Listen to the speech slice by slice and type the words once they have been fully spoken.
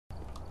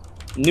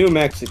New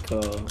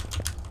Mexico.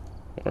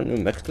 Or New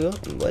Mexico?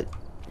 What?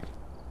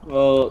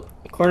 Well,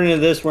 according to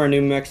this, we're in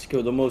New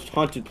Mexico, the most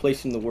haunted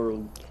place in the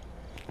world.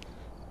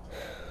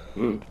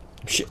 Mm.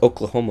 Shit,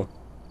 Oklahoma.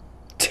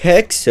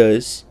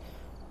 Texas?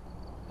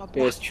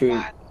 Yeah, it's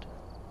true.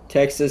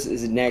 Texas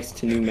is next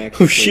to New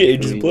Mexico. Oh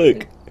shit, just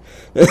Blake.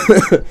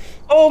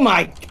 Oh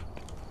my!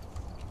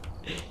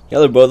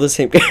 Y'all are both the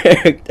same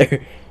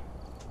character.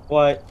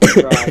 What?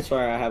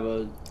 Sorry, I have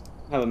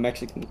a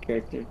Mexican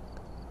character.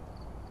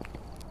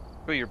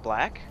 Wait, you're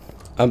black?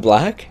 I'm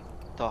black?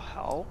 The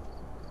hell?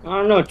 I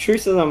don't know. True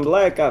says I'm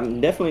black.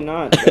 I'm definitely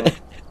not. Though.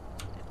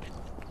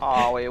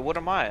 Oh wait, what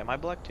am I? Am I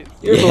black too?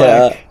 You're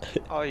Yeah. black.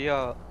 Oh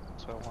yeah,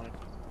 that's what I wanted.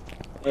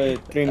 A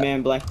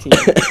 3-man black team.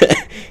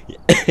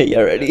 Yeah,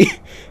 ready?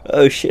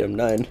 Oh shit, I'm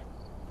done.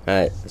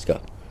 Alright, let's go.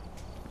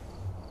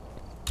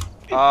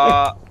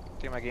 I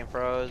think my game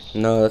froze.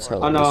 No, that's how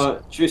Oh it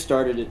no, True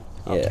started it.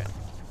 Yeah.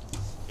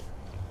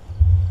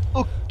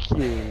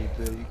 Okay,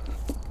 buddy.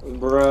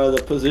 Bruh,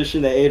 the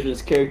position that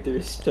Adrian's character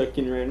is stuck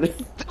in right now.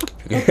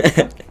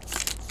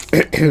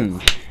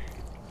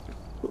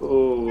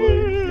 Oh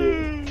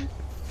my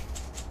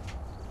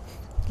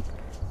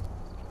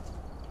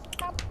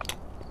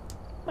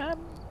god.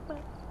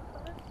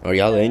 Are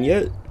y'all in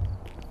yet?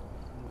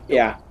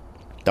 Yeah,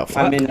 The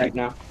fuck? I'm in right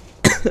now.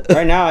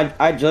 Right now,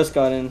 I just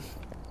got in.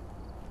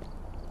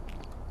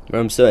 Bro,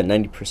 I'm still at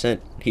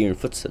 90% hearing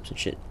footsteps and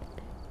shit.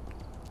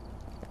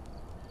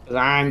 'Cause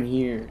I'm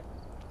here.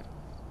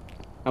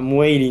 I'm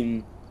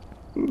waiting.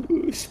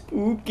 Ooh,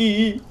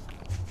 spooky.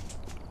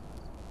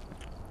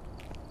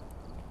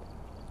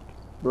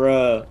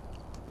 Bruh.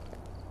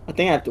 I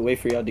think I have to wait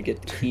for y'all to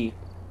get the key.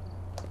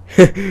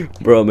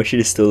 Bro, my shit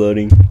is still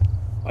loading.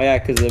 Oh yeah,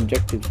 because the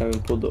objectives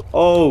haven't pulled up.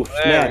 Oh,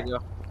 There snap. we go.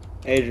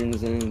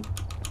 Adrian's in.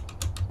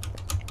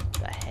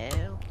 The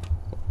hell?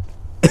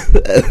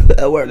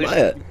 Where am I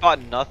at? You got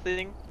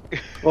nothing?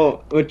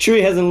 Oh, but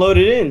Chewie hasn't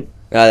loaded in.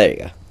 Ah, there you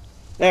go.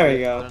 There we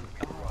go.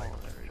 Oh,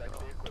 there we go.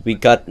 We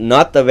got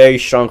not the very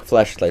strong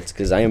flashlights,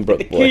 because I am The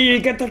broke boy. key,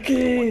 get the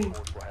key. I'm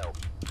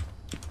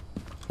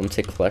gonna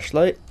take a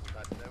flashlight.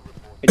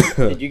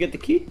 Did you get the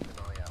key?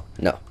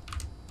 No.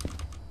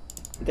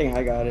 I think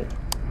I got it.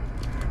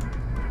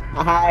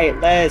 Alright,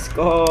 let's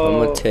go.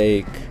 I'm gonna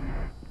take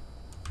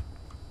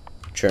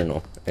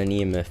journal, an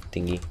EMF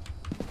thingy.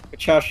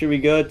 Which house should we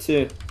go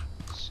to?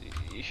 Let's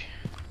see.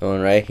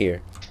 Going right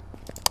here.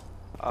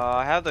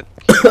 I have the.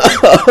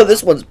 Oh,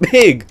 this one's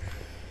big.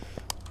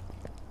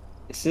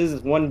 This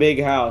is one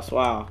big house.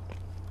 Wow.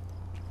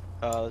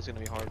 This is gonna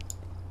be hard.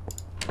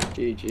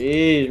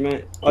 GG's,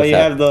 man. Oh, What's you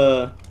that? have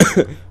the.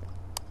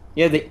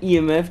 You have the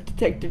EMF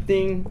detector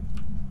thing.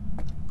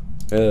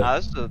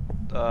 This is the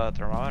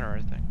thermometer,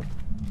 I think.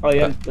 Oh, you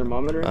have the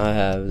thermometer. I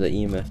have the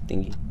EMF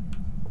thingy.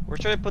 Where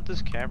should I put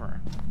this camera?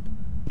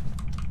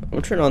 I'm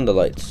gonna turn on the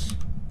lights.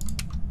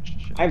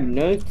 I have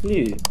no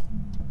clue.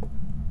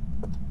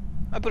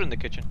 I put it in the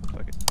kitchen.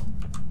 Fuck it.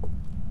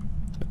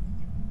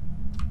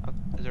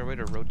 Is there a way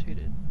to rotate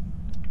it?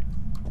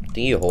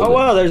 Think you hold Oh it.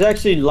 wow, there's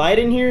actually light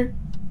in here.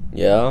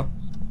 Yeah.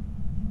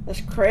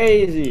 That's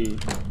crazy.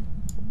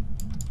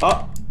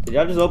 Oh, did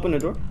y'all just open the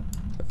door?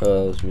 That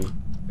was me.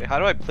 Wait, how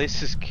do I place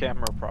this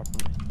camera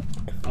properly?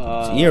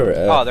 It's your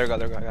Oh, there we go,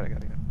 there we go. I got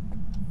it.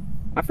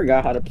 I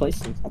forgot how to place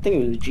this. I think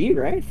it was G,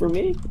 right, for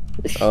me.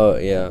 Oh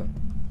yeah.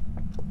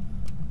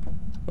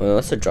 Well,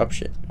 that's a drop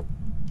shit.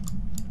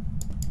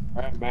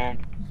 Alright, man.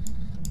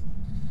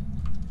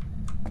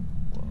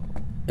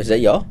 Is that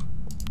y'all?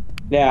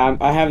 Yeah,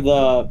 I have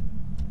the.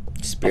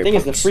 Spirit I think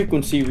it's the box.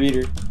 frequency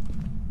reader.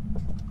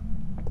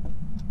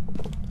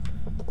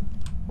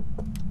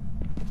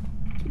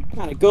 What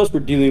kind of ghost we're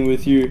dealing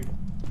with here?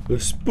 The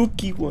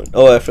spooky one.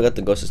 Oh, I forgot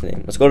the ghost's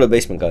name. Let's go to the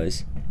basement,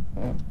 guys.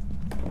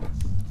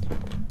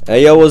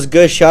 Hey, yo, what's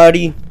good,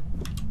 shawty?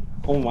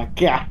 Oh my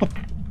god.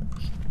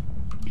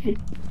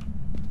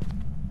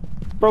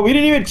 Bro, we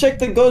didn't even check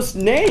the ghost's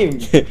name.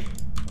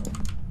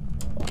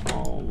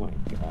 Oh my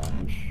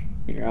gosh.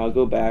 Here, I'll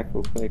go back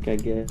real quick, I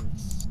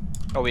guess.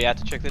 Oh, we have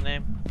to check the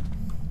name?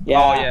 Yeah.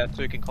 Oh, yeah,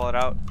 so we can call it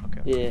out?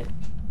 Okay. Yeah.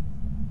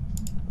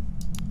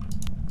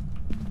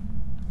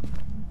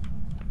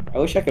 I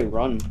wish I could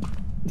run.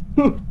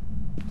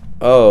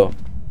 Oh,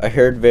 I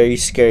heard very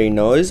scary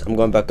noise. I'm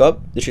going back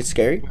up. This shit's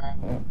scary.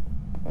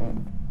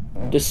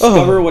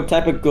 Discover what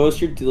type of ghost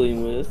you're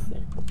dealing with.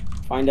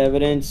 Find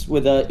evidence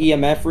with a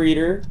EMF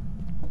reader.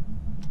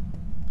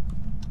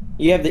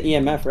 You have the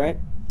EMF, right?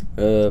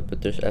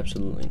 But there's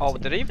absolutely Oh,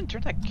 nothing. did I even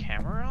turn that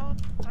camera on?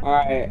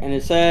 Alright, and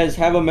it says,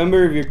 have a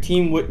member of your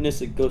team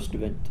witness a ghost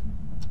event.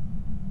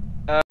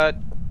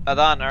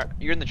 Adan,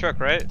 you're in the truck,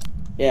 right?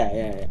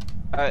 Yeah.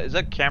 Is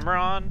that camera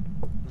on?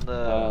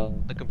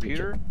 The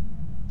computer?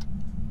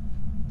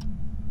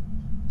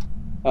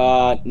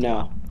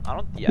 No. I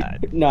don't. Yeah.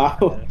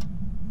 No.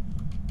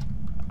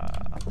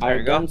 There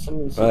you go. done some.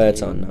 Oh,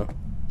 that's on now.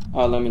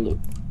 Oh, let me look.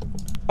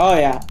 Oh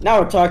yeah,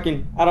 now we're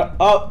talking. I don't.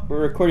 Oh,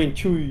 we're recording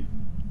Chewy.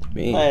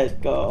 Me. Let's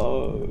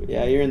go.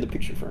 Yeah, you're in the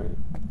picture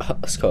frame.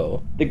 Let's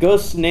go. The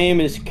ghost's name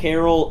is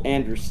Carol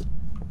Anderson.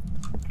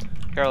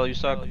 Carol, you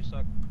suck.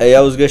 Hey, that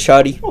was good,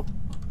 shotty.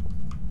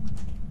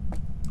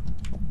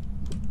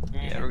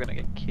 Yeah, we're gonna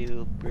get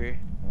killed, bro.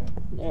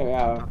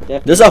 Yeah, definitely.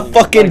 There's a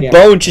fucking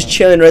bone just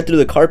chilling right through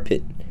the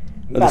carpet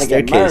of the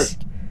staircase.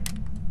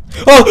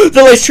 Oh,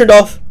 the lights turned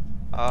off.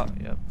 Oh,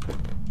 yep.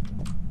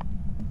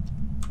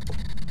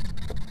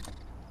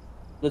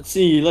 Let's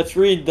see. Let's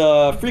read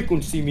the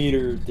frequency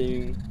meter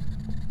thing.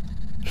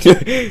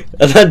 And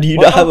then do you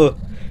not have a?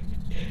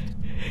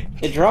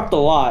 It dropped a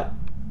lot.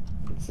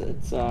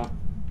 It's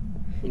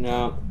you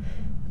know.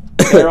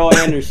 Carol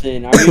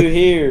Anderson, are you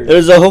here?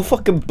 There's a whole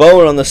fucking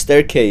bone on the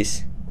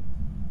staircase.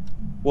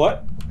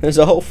 What? There's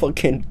a whole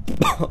fucking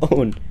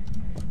bone.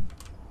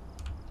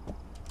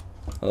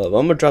 I'm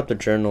gonna drop the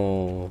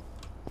journal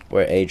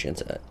where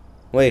agent's at.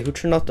 Wait, who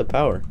turned off the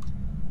power?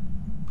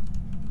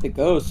 The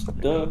ghost,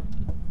 duh.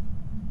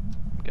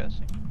 I'm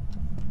guessing.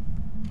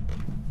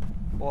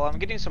 Well, I'm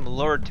getting some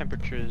lower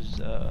temperatures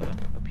up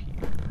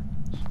here.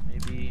 So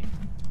maybe.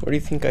 Where do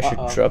you think I should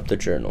drop the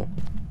journal?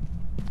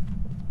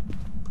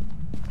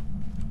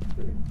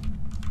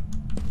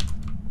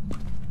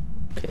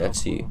 Okay,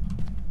 let's see.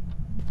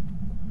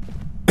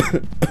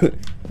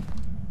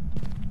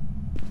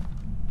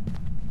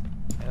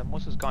 Yeah,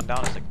 most has gone down.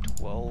 It's like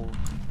 12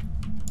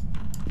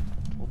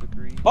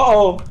 degrees.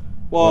 Uh-oh!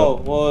 Whoa,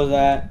 what was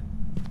that?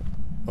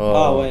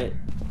 Oh, wait.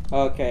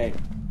 Okay.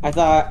 I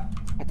thought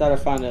I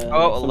found a...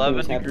 Oh, something 11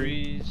 was happening.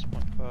 degrees.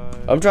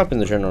 0.5. I'm dropping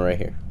the journal right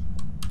here.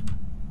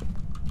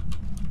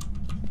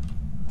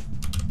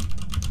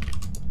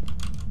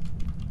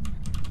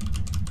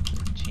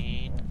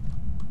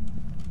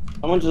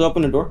 Someone just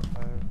opened the door?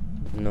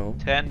 No.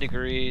 10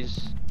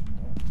 degrees.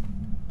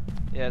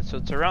 Yeah, so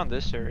it's around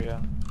this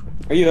area.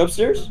 Are you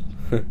upstairs?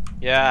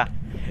 Yeah.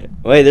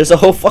 Wait, there's a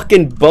whole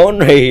fucking bone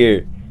right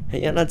here.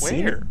 Hey, you're not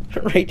seeing Where?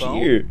 it? Right Bone?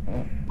 here.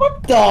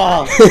 What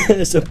the?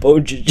 There's a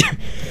bone.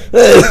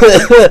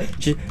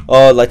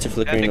 Oh, lights are 10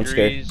 flickering. I'm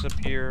scared. degrees up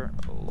here.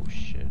 Oh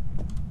shit.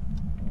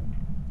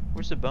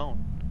 Where's the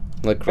bone?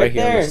 Like Right right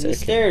here there, on the the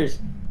stairs.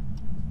 stairs.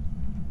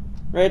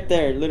 Right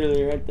there,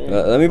 literally right there.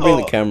 Let me bring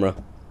the Oh. camera.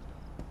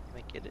 Let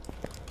me get it.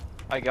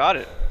 I got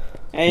it.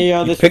 Hey,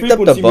 this picked up the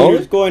frequency bone?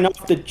 meter is going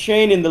off the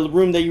chain in the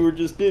room that you were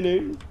just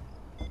in.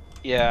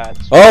 Yeah.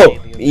 It's Oh,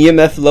 mainly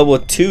EMF level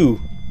 2.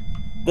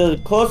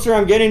 The closer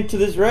I'm getting to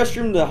this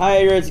restroom, the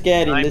higher it's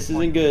getting. This isn't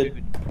 9.2 good.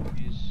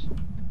 degrees.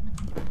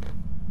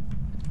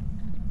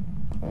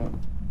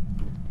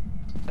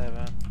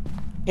 7.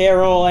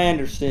 Carol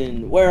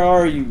Anderson, where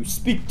are you?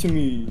 Speak to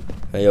me.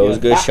 Hey, yo, what's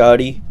Yeah, good, that-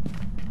 shawty?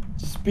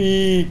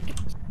 Speak.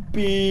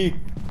 Speak.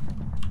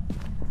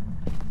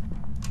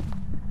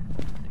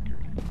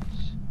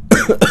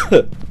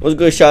 degrees. What's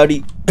good,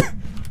 shawty?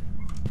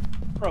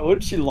 Bro, what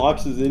if she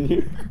locks us in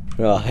here?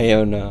 Oh,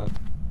 hell no.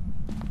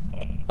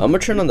 I'm gonna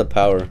turn on the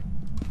power.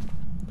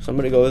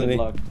 Somebody go with Good me.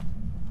 luck.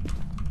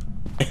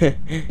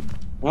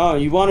 Oh,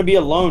 you want to be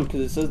alone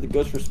because it says the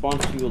ghost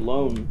responds to you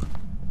alone.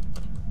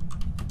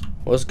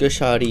 What's good,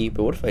 shawty?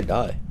 But what if I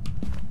die?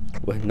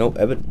 With no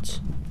evidence.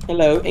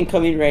 Hello,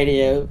 incoming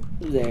radio.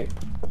 Who's there?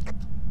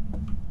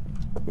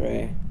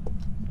 Right.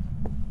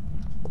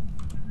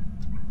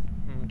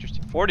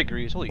 Interesting. 4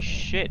 degrees. Holy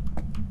shit.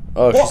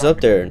 Oh, she's What?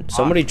 up there.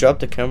 Somebody dropped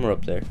the camera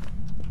up there.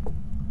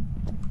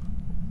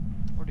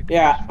 4 degrees.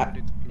 Yeah, 4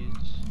 degrees.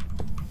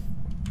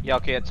 Yeah,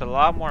 okay, it's a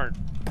lot more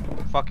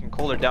fucking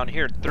colder down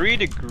here. 3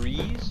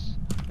 degrees?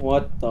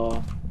 What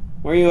the?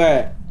 Where you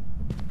at?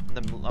 I'm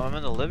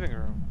in the living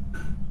room.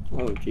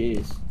 Oh,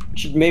 jeez. You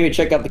should maybe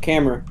check out the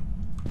camera.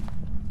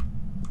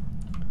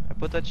 I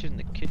put that shit in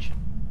the kitchen.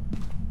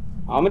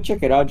 I'm gonna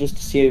check it out just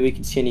to see if we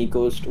can see any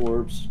ghost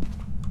orbs.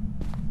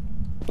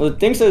 Well, the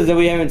thing says that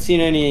we haven't seen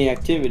any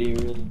activity,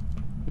 really.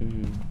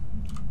 Mm.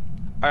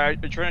 Alright,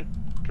 you're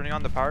turning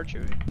on the power,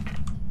 Chewie?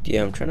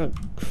 Yeah, I'm trying to.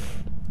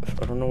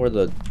 I don't know where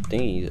the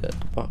thingy is at.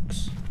 The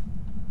box.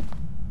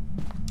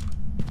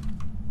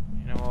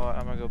 You know what?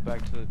 I'm gonna go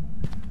back to the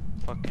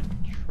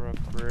fucking truck,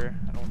 bro.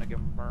 I don't wanna get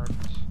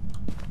murked.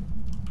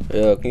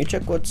 Yo, can you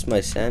check what's my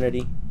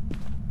sanity?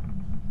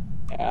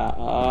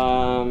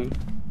 Yeah,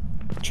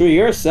 True,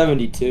 you're a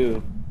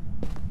 72.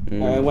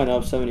 Mm. I went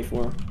up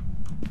 74.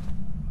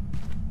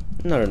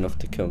 Not enough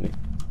to kill me.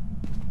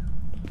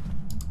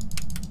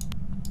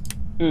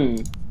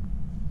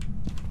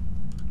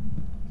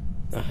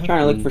 Trying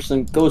to look for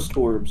some ghost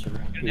orbs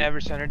around Your here.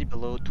 average sanity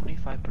below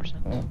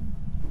 25%.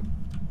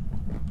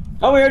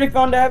 Oh, we already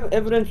found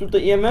evidence with the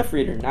EMF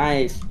reader.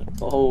 Nice.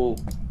 Oh.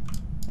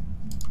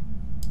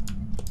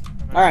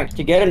 Alright,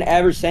 to get an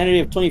average sanity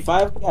of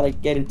 25, we gotta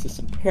get into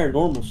some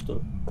paranormal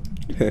stuff.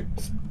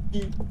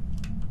 You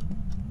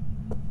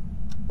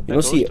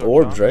don't see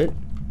orbs, right?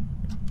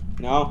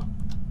 No?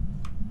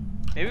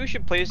 Maybe we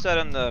should place that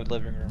in the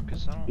living room,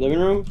 cause I don't. Living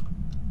room?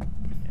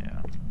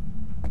 Yeah.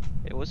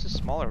 It was a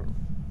smaller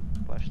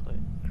flashlight.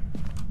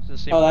 It's the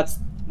same. Oh, that's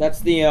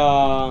the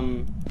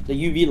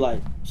UV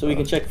light, so we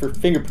can check for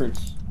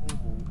fingerprints.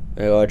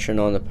 I gotta turn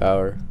on the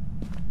power.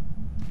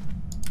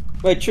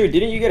 Wait, True,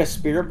 didn't you get a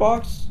spirit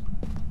box?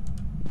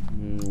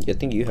 I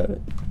think you have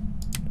it.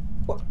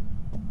 What?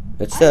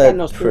 It's I got that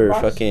no spirit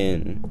for box.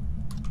 fucking.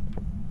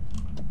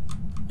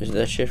 Is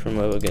that shit from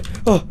level again?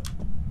 Oh!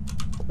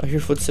 I hear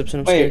footsteps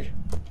and I'm Wait. scared.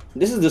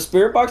 This is the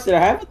spirit box that I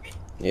have with me?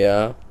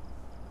 Yeah.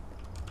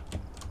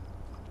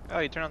 Oh,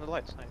 you turn on the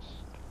lights. Nice.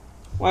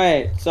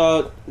 Wait,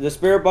 so the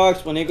spirit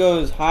box, when it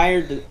goes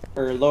higher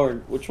or lower,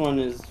 which one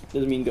does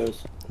it mean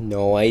goes?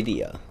 No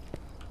idea.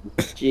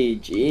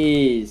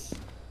 Jeez.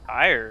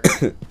 Higher.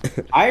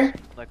 Higher?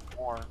 Like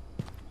more.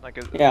 Like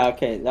a. Yeah,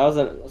 okay.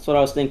 That's what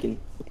I was thinking.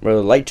 Bro,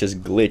 the light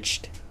just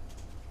glitched.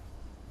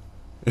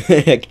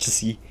 I can just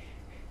see.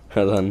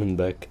 Hold on, I'm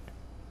back.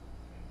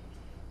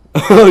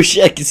 Oh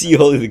shit, I can see you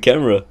holding the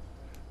camera.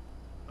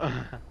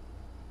 Yeah,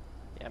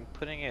 I'm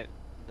putting it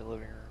in the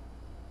living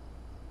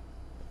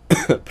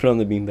room. Put on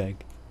the beanbag.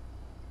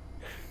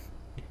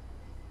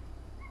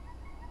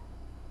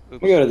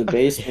 Let me go to the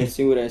basement and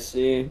see what I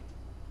see.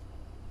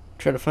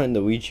 Try to find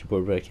the Ouija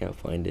board, but I can't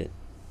find it.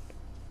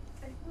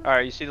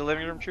 Alright, you see the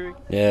living room, Chewie?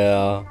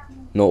 Yeah.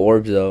 No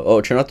orbs though.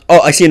 Oh, turn off. Oh,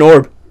 I see an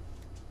orb.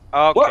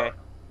 Okay. What?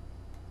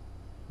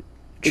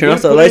 Turn Did off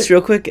you the put lights it-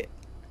 real quick.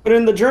 Put it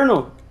in the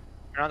journal.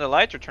 Turn on the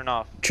lights or turn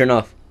off? Turn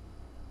off.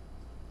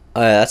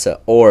 Oh yeah, that's an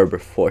orb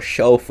for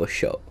show, for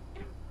show.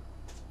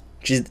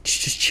 She's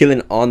just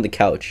chilling on the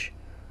couch.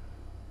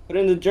 Put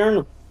it in the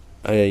journal.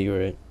 Oh yeah, you're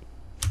right.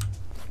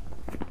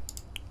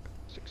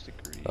 6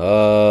 degrees.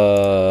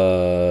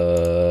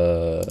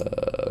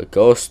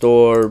 Ghost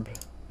orb.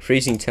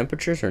 Freezing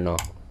temperatures or no?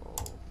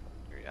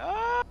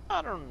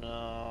 I don't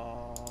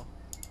know.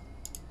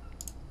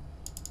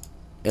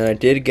 And I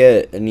did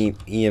get an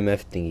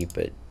EMF thingy,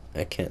 but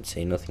I can't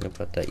say nothing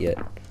about that yet.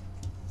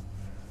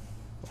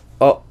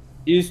 Oh,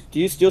 Do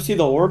you still see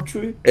the orb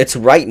tree? it's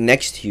right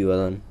next to you,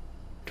 Alan.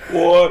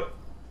 What?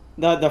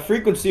 The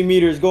frequency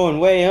meter is going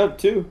way up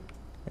too.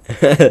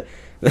 That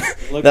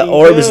Looking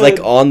orb is like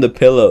good. on the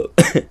pillow.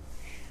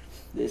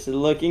 This is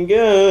looking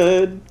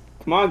good.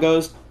 Come on,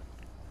 ghost.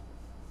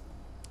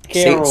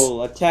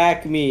 Carol,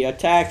 attack me, I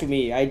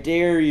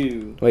dare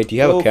you. Wait, do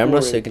you have Go a camera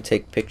for so you it. can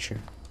take a picture?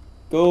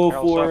 Go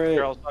Carol for sucks, it.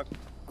 Carol sucks.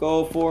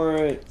 Go for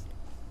it.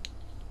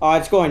 Oh,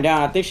 it's going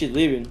down. I think she's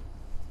leaving.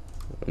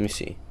 Let me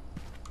see.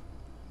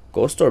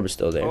 Ghost orb is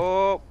still there.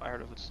 Oh, I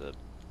heard a footstep.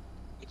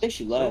 I think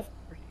she left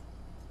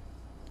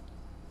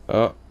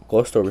Oh,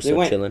 ghost orb is They still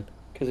went- chilling.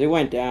 because it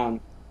went down.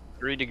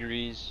 3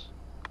 degrees.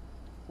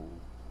 Ooh.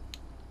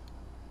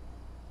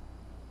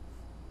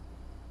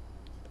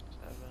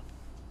 7.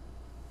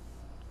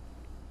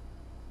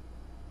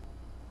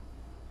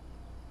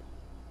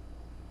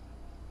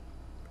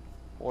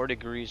 Four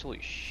degrees. Holy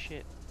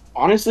shit.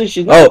 Honestly,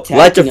 she's not Oh, lights are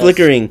attacking us.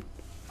 flickering.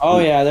 Oh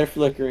yeah, they're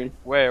flickering.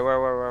 Where?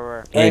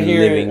 Right In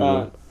here, living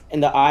room. in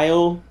the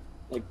aisle,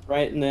 like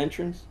right in the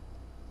entrance.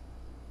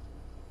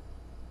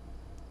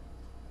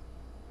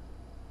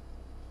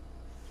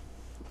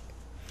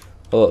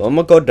 Oh, I'm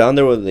gonna go down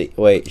there with the.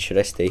 Wait, should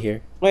I stay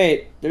here?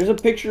 Wait, there's a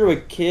picture of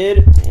a kid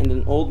and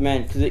an old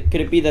man. Could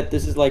it be that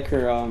this is like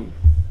her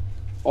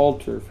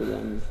altar for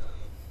them?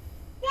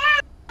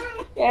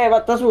 Yeah,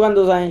 but estás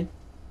jugando, Zion.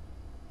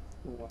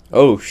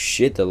 Oh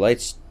shit, the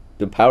lights,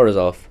 the power's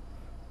off.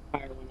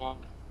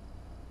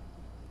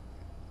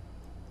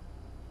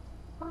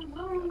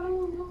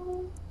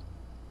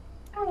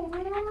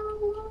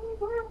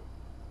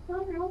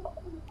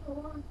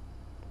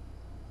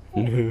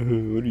 What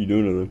are you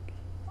doing, Alan?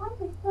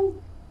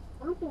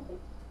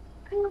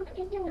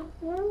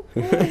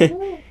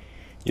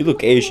 You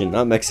look Asian,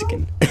 not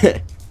Mexican.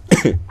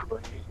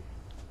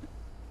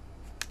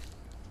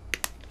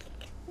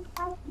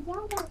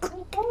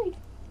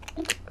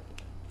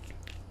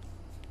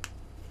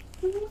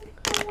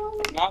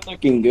 Not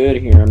looking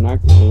good here. I'm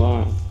not gonna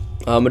lie.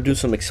 I'm gonna do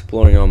some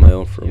exploring on my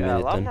own for a Yeah, a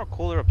minute lot then. more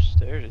cooler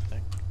upstairs, I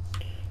think.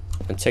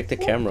 And take the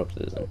camera up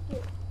there then.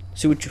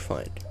 See what you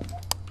find.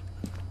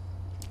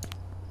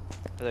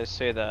 As I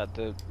say that,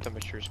 the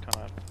temperature is kind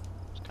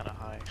of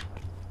high.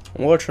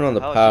 I'm gonna turn on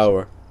the Hell, it's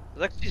power.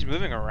 It's like she's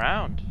moving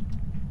around.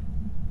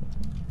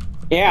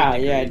 Yeah,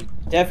 it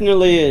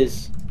definitely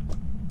is.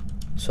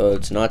 So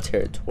it's not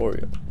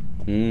territorial.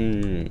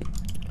 Hmm.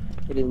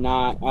 It is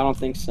not. I don't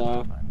think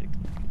so. 5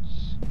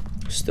 degrees.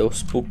 Still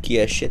spooky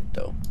as shit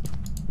though.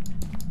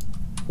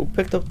 Who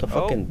picked up the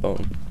Oh. fucking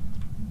bone?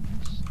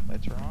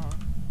 Lights are on.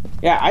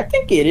 Yeah, I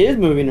think it is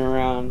moving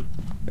around.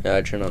 Yeah,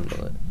 I turn on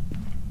the light.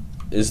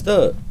 Is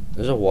the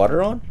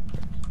water on?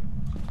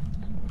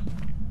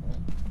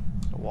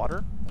 The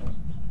water?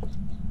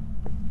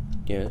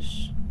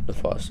 Yes. The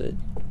faucet.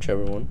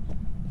 Whichever one.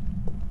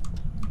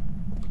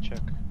 Check.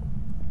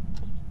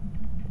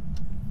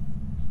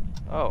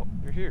 Oh,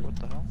 you're here. What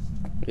the hell?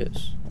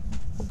 Yes.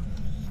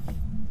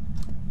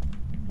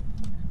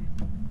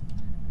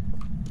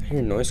 I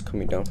hear noise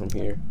coming down from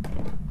here.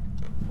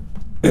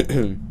 I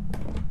feel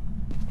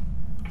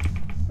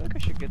like I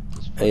should get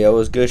this. Hey, yo,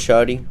 what's good,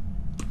 Shawty?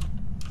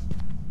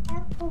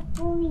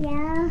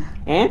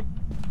 Eh?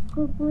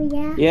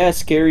 Yeah,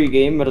 scary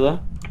game, ¿verdad?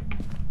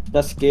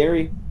 That's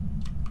scary.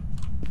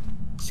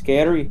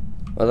 Scary.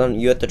 Well, then,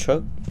 you at the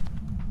truck?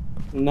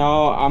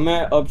 No, I'm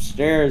at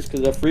upstairs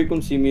because the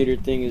frequency meter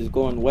thing is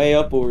going way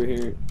up over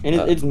here. And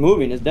Uh. it's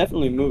moving. It's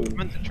definitely moving.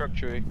 I'm in the truck,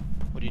 Chewie.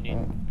 What do you need?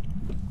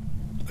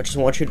 I just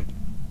want you to...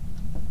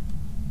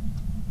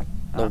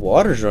 The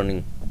water's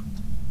running.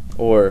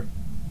 Or...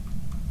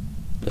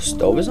 The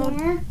stove is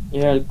on?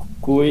 Yeah,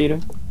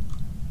 cuida.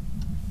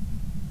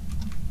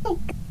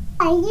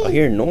 I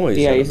hear noise.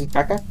 Yeah, eso es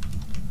caca.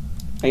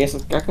 Ahí eso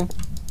es caca.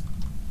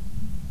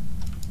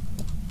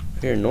 I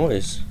hear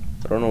noise.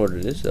 I don't know what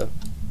it is though.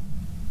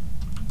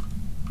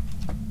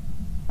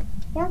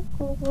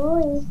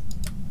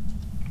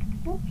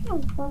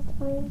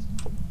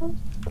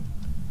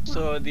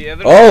 So the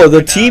evidence. Oh,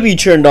 the TV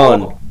turned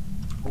on.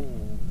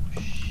 Oh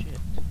shit.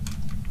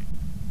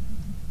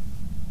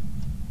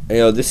 Hey,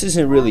 yo, this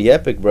isn't really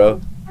epic,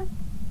 bro.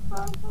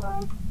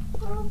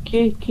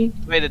 Okay.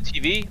 Wait, the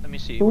TV? Let me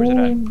see. Where's it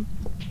at?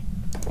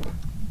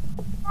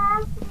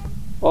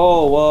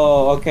 Oh,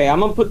 whoa. Okay, I'm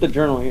gonna put the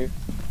journal here.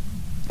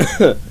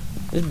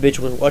 This bitch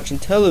was watching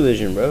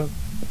television, bro. Let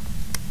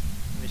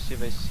me see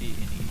if I see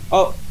any.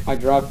 Oh, I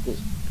dropped this.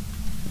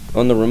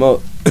 On the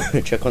remote.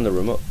 Check on the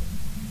remote.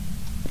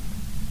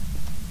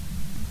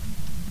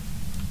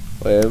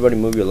 Wait, everybody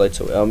move your lights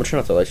away. I'm gonna turn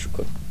off the lights real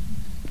quick.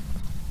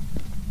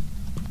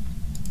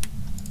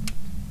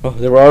 Oh,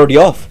 they were already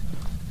off.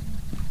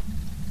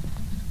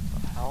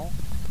 What the hell?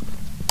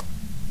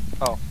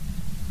 Oh.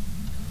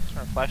 Turn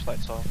our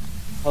flashlights off.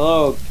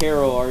 Hello,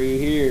 Carol, are you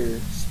here?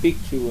 Speak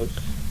to us.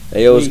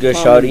 Hey, yo, what's good,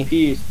 Come in shawty?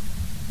 peace.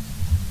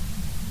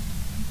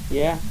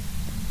 Yeah.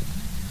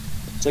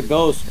 It's a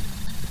ghost.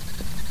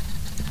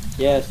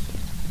 Yes.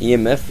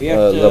 EMF We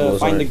have to levels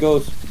find the aren't...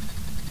 ghost.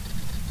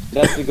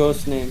 That's the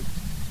ghost name.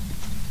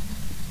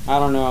 I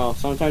don't know.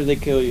 Sometimes they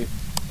kill you.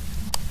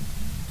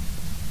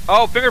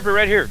 Oh, fingerprint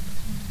right here.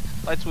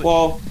 Light switch.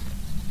 Well,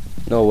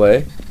 No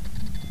way.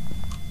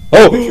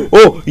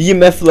 Oh,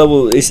 EMF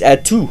level is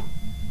at 2.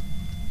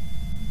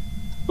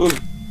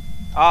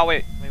 Ah,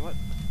 wait, what?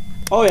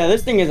 oh yeah,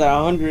 this thing is at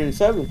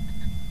 107.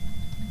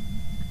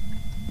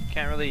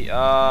 Can't really.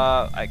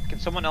 Can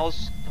someone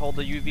else hold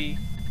the UV?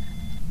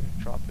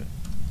 Drop it.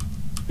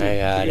 I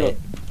got it.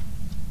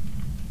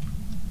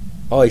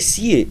 Oh, I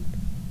see it.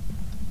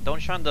 Don't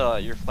shine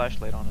your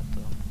flashlight on it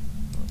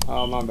though.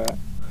 Oh, my bad.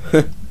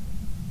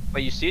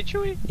 Wait, you see it,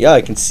 Chewy? Yeah,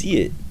 I can see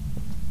it.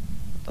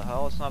 What the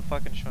hell? It's not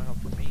fucking showing up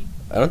for me.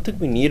 I don't think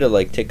we need to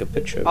like take a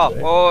picture of Oh, it.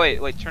 Right?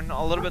 oh wait, turn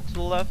a little bit to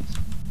the left.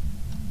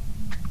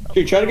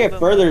 Dude, try to get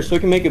further so we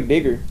can make it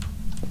bigger.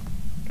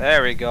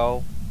 There we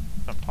go.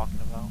 That's what I'm talking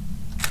about.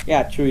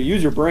 Yeah, true.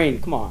 Use your brain.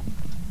 Come on.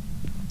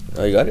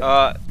 Oh, you got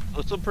it?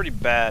 It's still pretty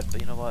bad, but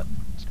you know what?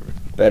 Let's get rid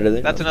of it. Better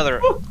than... That's another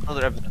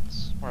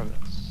evidence. More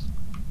evidence.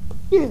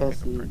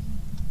 Yes.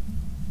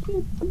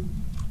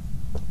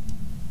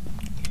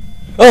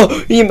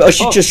 Oh,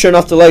 she just turned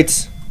off the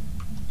lights.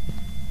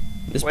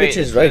 This Wait, bitch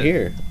is is right it-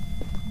 here.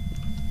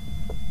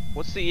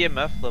 What's the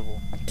EMF level?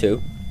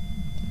 2.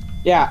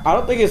 Yeah, I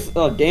don't think it's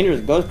a dangerous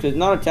ghost because it's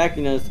not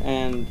attacking us,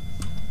 and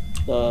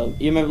the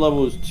EMF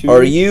level is 2.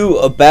 Are you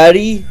a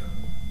baddie?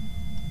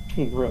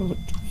 Bro, what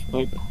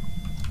the fuck?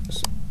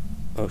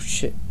 Oh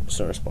shit, it's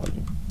not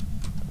responding.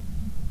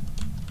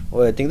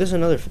 Wait, I think there's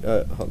another.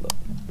 Hold up.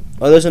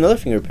 Oh, there's another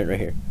fingerprint right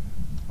here.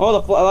 Oh,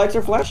 the lights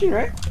are flashing,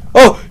 right?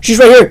 Oh, she's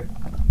right here.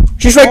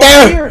 She's right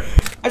there. Here.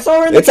 I saw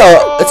her in the It's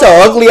a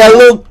ugly ass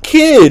little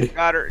kid.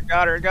 Got her.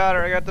 I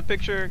got the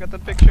picture.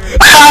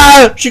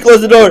 Ah! She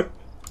closed the door.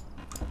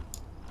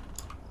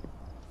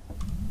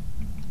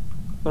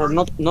 Pero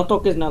no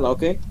toques nada,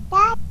 okay?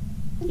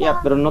 Yeah,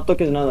 pero no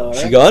toques nada, alright?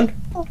 She gone?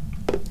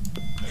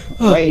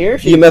 Right here?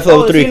 EMF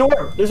level 3.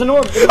 There's an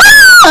orb.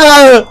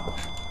 Ah!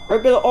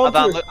 Right by the Hold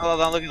altar.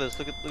 on, look at this.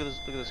 Look at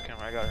this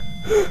camera. I got her.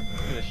 Look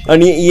at this shit. I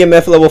need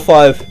EMF level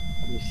 5.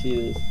 Let me see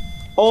this.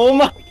 Oh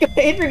my god,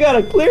 Adrian got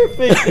a clear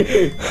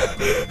picture.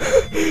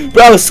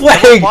 Bro, I'm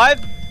sweating.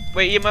 5?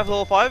 Wait, EMF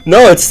level 5?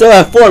 No, it's still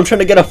at 4. I'm trying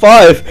to get a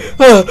 5.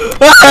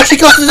 Ah, she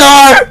closed the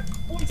door.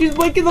 She's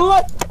blinking the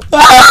light.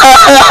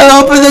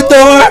 Ah, open the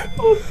door.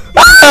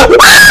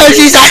 Ah,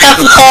 she's at the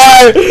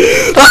floor.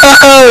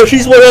 Ah,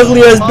 she's one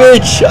ugly ass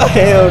bitch.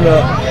 Hell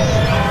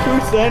no.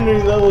 2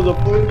 sanity levels of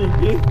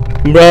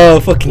 40. Bro,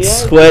 I'm fucking Yeah,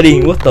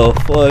 sweating. What the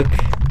fuck?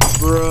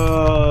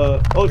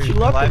 Bruh. Oh, she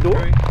locked the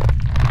door?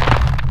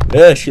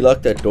 Yeah, she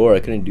locked that door.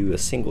 I couldn't do a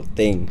single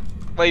thing.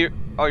 Wait,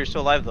 you're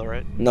still alive though,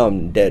 right? No,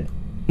 I'm dead.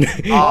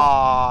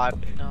 Aw,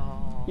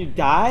 no. You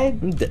died?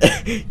 I'm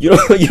dead. You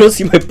don't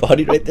see my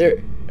body right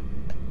there?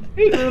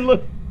 Adrian,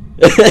 look.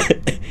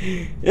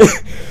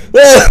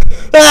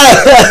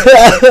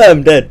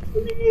 I'm dead.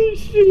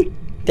 Shit.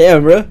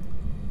 Damn, bro.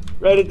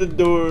 Right at the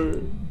door.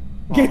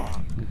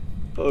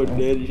 Oh,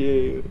 dead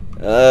shit.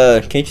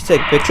 Can't you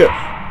take a picture?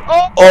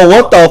 Oh,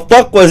 what the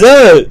fuck was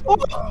that?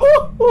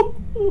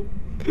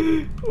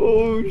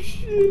 Oh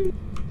shit.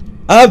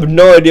 I have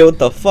no idea what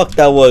the fuck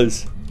that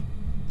was.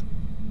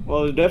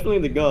 Well, it's definitely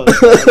the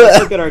ghost. Let's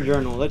look at our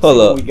journal. Let's Hold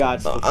see up. what we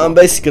got. So far. I'm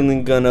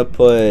basically gonna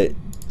put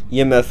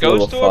EMF level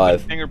Ghost orb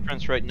and 5.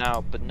 fingerprints right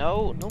now, but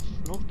no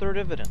third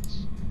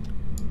evidence.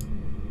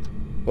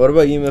 What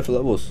about EMF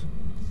levels?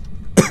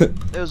 It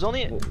was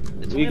only.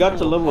 It's We only got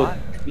to level. 5.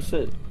 You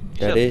said. You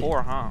That said is-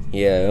 4, huh?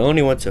 Yeah, I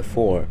only went to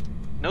 4.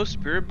 No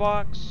spirit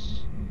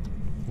box.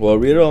 Well,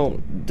 we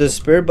don't. Does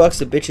spirit box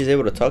the bitch is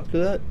able to talk to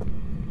that?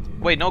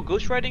 Wait, no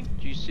ghostwriting?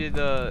 Do you see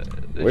the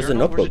Where's the journal?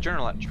 notebook? Where's the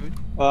journal at,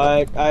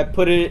 Chewy? I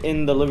put it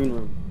in the living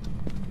room.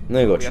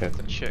 Let me go We check. have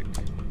to check.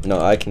 No,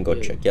 I can go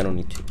Yeah. check. Yeah, I don't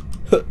need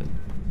to.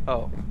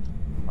 Oh.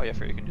 Oh yeah, I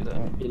forgot you can do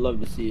that. You'd love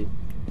to see it.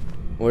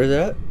 Where's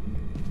that?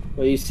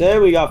 Well, you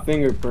said we got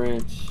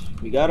fingerprints.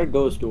 We got a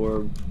ghost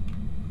orb.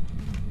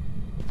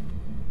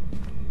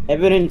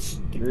 Evidence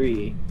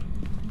 3.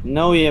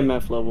 No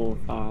EMF level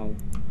 5.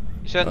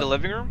 You said in the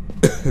living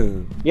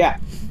room? Yeah.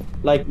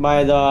 Like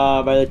by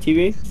the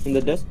TV in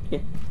the desk. Yeah.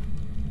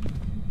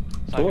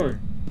 It's not here.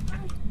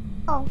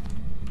 Oh.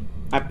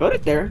 I put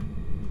it there.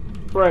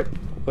 Right.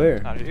 Where?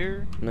 Not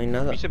here. No, You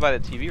nada. said by the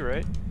TV,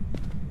 right?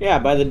 Yeah,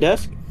 by the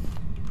desk.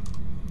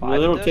 By The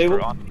little desk table.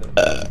 or on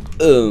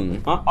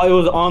the... Oh, it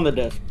was on the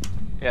desk.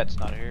 Yeah, it's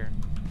not here.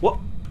 What?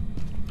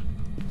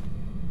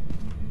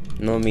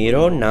 No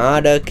miro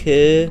nada,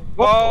 kid.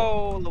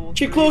 Whoa! Level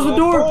She 3. closed the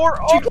door.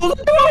 Oh, She closed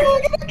the door.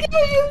 She's gonna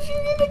kill you.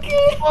 She's gonna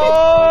kill you.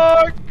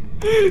 fuck!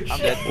 I'm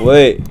dead.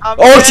 Wait. I'm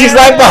Oh, she's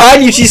right dead.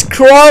 behind you. She's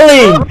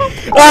crawling.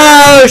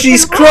 Oh,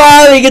 she's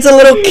crawling. It's a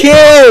little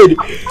kid.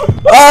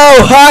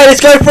 Oh, hi. It's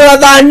going for a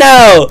man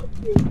now.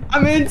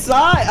 I'm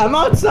inside. I'm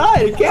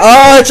outside. I can't-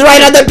 Oh, it's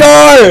right at the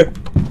door.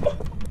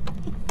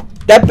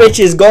 That bitch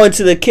is going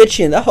to the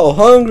kitchen. That hoe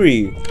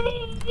hungry.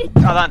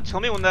 Hold on,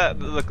 tell me when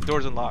the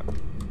door's unlocked.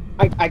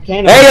 I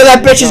can't. Hey, yo,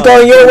 that bitch is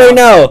going your way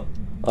now.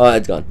 Oh,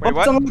 it's gone. Wait,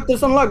 what? It's unlocked.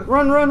 It's unlocked.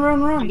 Run, run,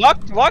 run, run.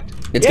 Unlocked? Unlocked?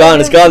 It's gone.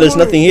 It's gone. There's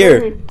come on, nothing here.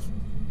 hurry.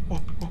 Oh,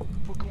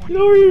 come on. Get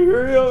over here.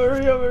 Hurry up,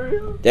 hurry up, hurry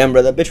up. Damn,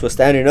 bro. That bitch was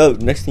standing up.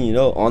 Next thing you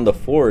know, on the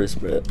forest,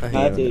 bro. I I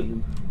hate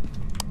did.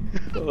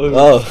 it.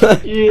 Oh.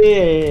 Oh.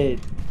 Yeah.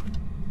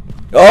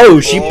 Oh,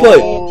 she put.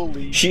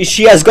 Holy-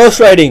 She has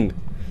ghostwriting. Bro,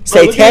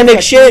 look at Satanic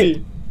that shit.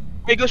 TV.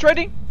 Wait,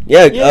 ghostwriting?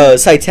 Yeah, Yeah.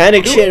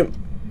 satanic Do it. shit.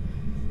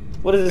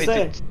 What does it Wait,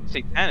 say? it's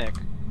satanic.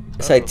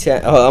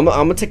 Satan. Oh, I'm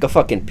gonna take a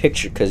fucking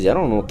picture because I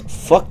don't know what the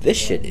fuck this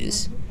shit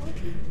is.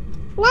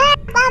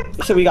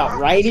 So we got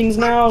writings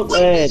now.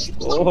 Let's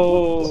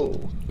go.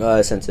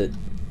 I sense it.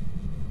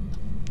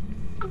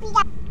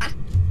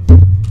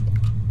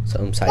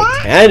 Some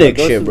satanic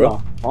Ghost shit, is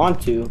bro. On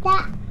to.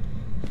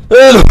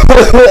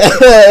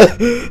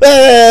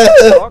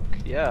 Fuck,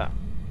 yeah.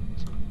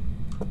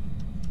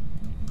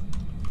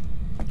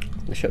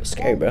 This shit was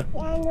scary, bro.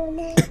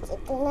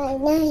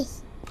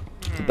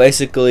 So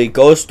basically,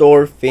 ghost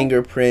door,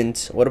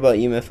 fingerprints. What about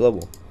EMF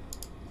level?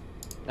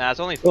 Nah, it's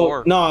only Oh,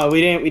 4. no,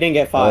 we didn't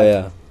get Oh 5.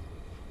 yeah.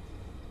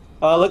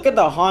 Look at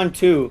the Han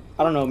 2.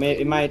 I don't know.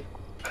 Maybe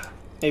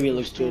it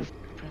looks good.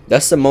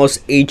 That's the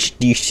most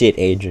HD shit,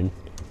 Adrian.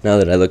 Now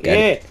that I look at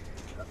it.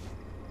 Yeah.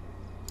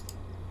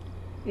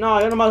 No,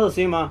 yo nomás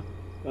así, ma.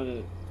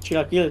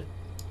 Chilaquiles.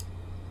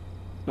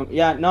 No,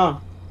 yeah,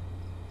 no.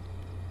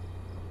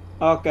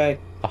 Okay.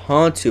 A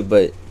Hantu,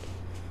 but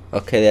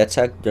okay, they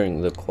attacked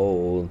during the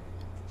cold.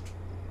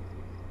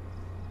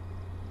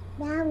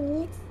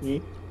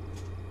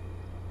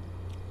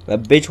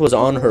 That bitch was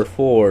on her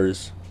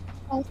fours.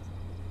 I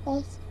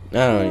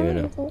don't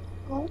even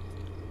know.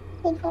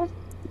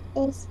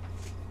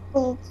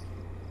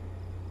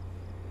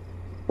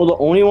 Well, the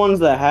only ones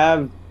that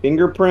have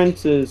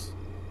fingerprints is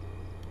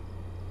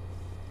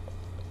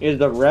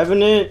the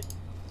Revenant,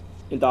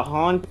 the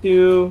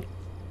Hantu,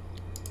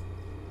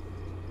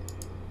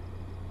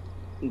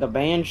 the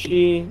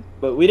Banshee.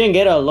 But we didn't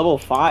get a level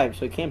 5,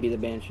 so it can't be the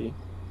Banshee.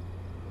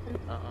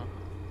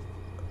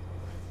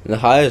 The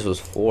highest was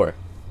 4.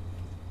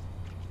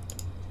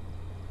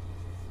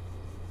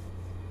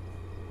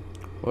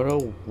 What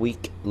a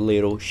weak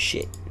little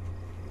shit.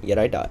 Yet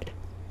I died.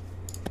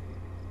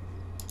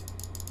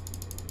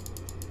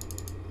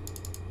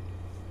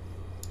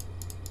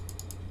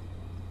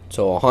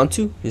 So a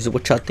Hantu? Is it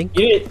what y'all think?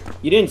 You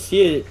didn't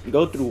see it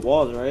go through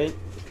walls, right?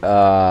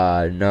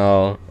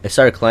 No. I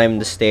started climbing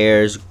the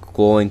stairs,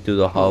 going through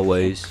the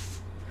hallways.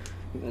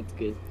 That's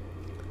good.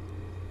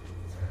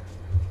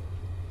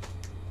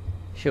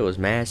 Shit was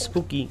mad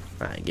spooky.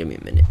 Alright, give me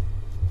a minute.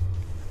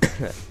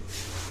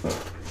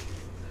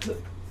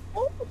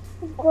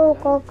 Go,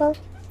 go, go.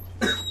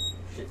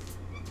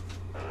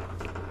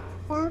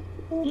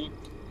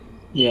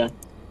 Yeah.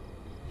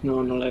 No,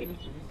 like.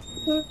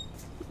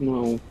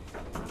 No.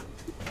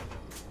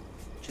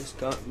 Just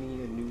got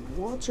me a new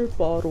water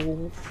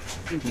bottle.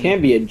 It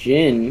can't be a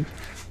gin.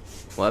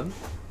 What?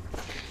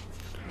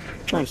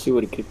 Trying to see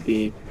what it could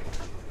be.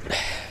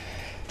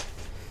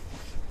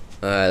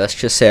 Let's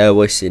just say I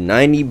wasted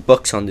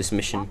 $90 on this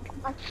mission.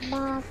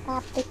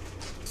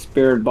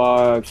 Spirit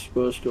box,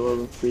 ghost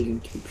orb, freezing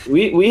temperature.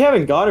 We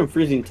haven't gotten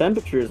freezing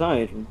temperatures, huh,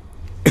 Adrian?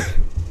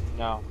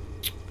 No.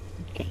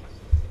 Okay.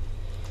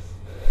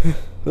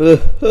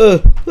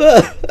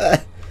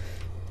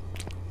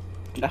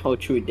 That whole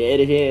true dead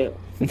as hell.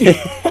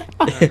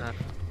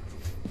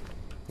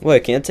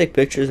 Wait, can I take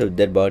pictures of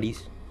dead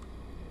bodies?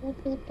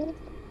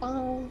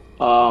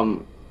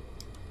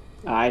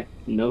 I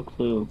no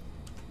clue.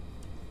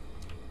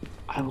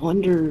 I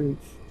wonder.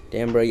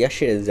 Damn, bro, your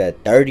shit is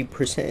at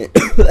 30%.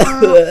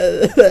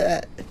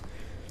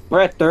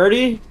 We're at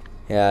 30.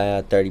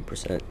 Yeah,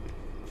 30%.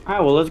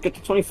 Alright, well, let's get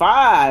to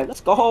 25.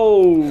 Let's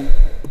go.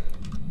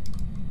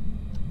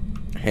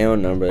 Hell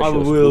no, bro. I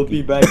will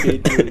be back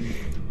into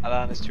Hold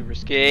on, it's too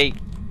risky.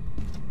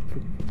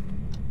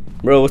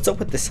 Bro, what's up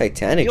with this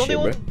Titanic The shit,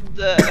 only bro? one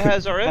that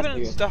has our That's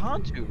evidence to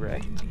hunt to,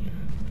 right?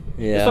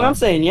 Yeah. That's what I'm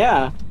saying,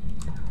 yeah.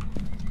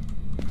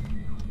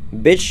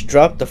 Bitch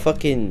dropped the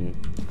fucking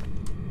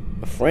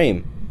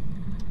frame.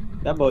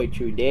 That boy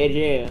true dead,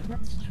 yeah.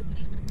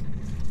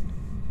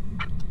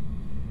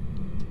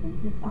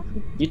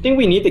 You think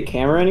we need the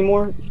camera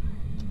anymore?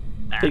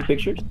 Take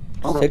pictures?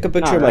 Take a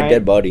picture Nah, of my right?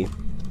 dead body.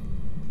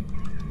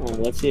 Oh,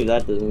 let's see if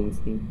that does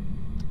anything.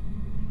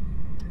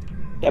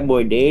 That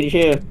boy dead,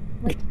 yeah.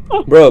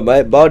 Bro,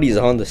 my body's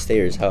on the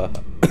stairs, huh?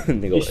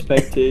 Nigga,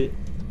 Respect it.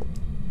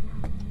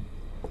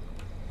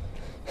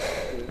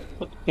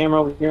 Put the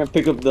camera over here and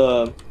pick up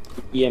the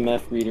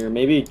EMF reader.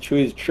 Maybe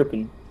Chewy's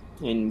tripping,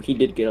 and he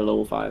did get a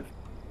level 5.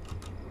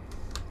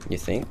 you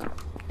think? I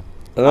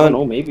don't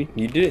know, maybe.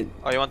 You did.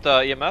 Oh, you want the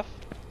EMF?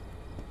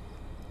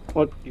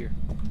 What? Here.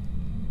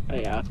 Oh,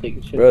 yeah, I'll take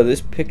it. Bro, this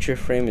picture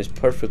frame is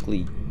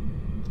perfectly...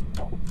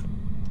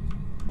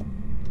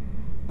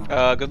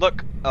 Good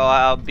luck. Oh,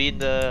 I'll be in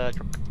the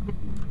truck.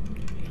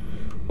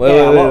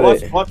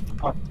 Wait.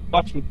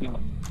 Watch me.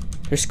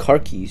 There's car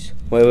keys.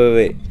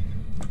 Wait.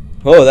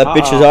 Oh, that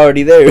bitch is Uh-uh.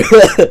 already there.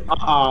 That's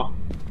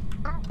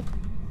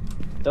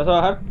all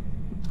I have?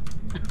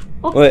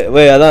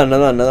 wait, hold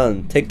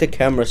on. Take the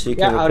camera so you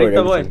can record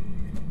everything.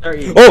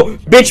 Oh,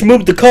 bitch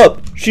moved the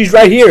cup. She's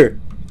right here.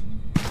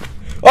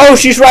 Oh,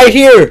 she's right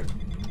here.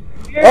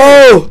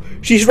 Oh,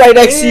 she's right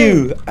next to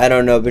you. I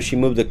don't know, but she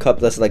moved the cup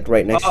that's like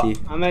right next to you.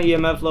 I'm at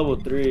EMF level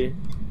 3.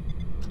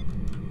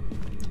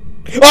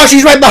 Oh,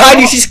 she's right behind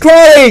you. She's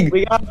crawling.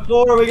 We got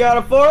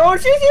a 4. Oh,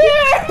 she's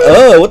here.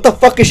 Oh, what the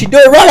fuck is she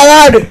doing?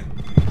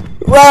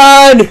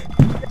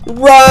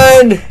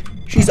 Run!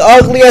 She's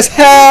ugly as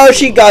hell.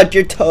 She got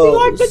your Like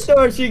toes. the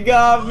door she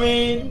got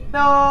me.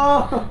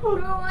 No.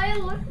 Bro, I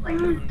look like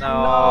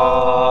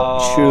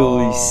No.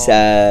 Truly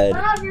sad.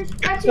 Mom, you're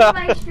scratching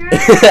my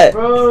shirt.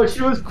 Bro,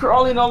 she was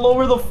crawling all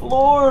over the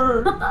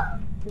floor.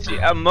 See,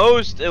 at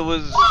most it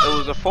was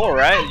a 4,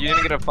 right? You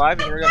didn't get a 5.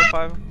 You never got a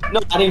 5. No,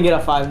 I didn't get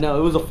a 5. No,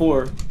 it was a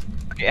 4.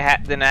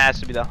 Then it has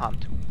to be the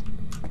hunt.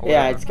 Or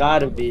Yeah, whatever. it's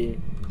gotta be.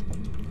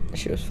 That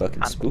shit was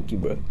fucking spooky,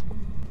 bro.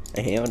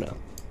 Hell no.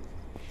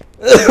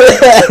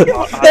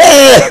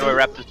 How do I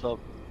wrap this up?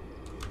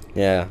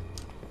 Yeah.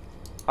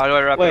 How do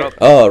I wrap Wait. it up?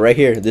 Oh, right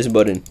here. This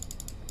button.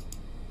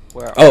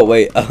 Where? Oh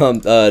wait. The So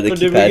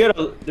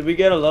keypad. did we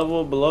get a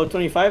level below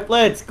 25?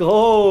 Let's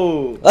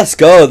go. Let's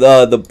go.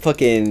 The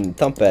fucking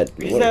thumb pad.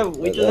 We just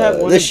have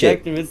one this shit.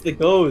 objective. It's the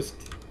ghost.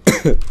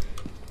 Oh,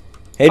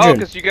 Adrian,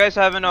 because you guys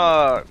haven't wait,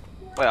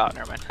 oh,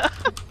 never mind.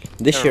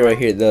 this shit right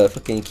here. The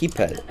fucking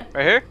keypad.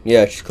 Right here?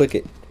 Yeah, just click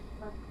it.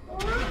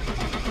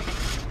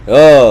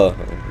 Oh,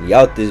 you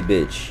out this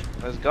bitch.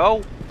 Let's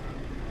go.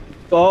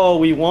 Oh,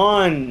 we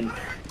won.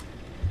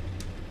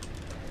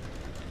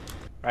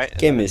 Right?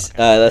 Okay, miss.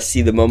 Let's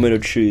see the moment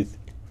of truth.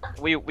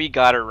 We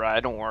got it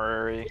right. Don't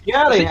worry.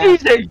 Yeah, they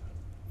It's have. easy.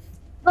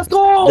 Let's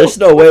go. There's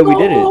no way we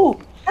did it.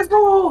 Let's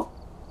go.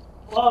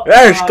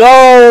 Let's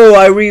go!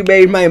 I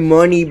remade my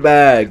money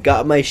back.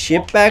 Got my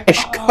shit back.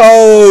 Let's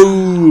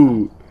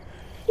go!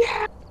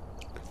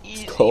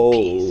 Easy Cold.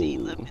 peasy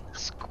lemon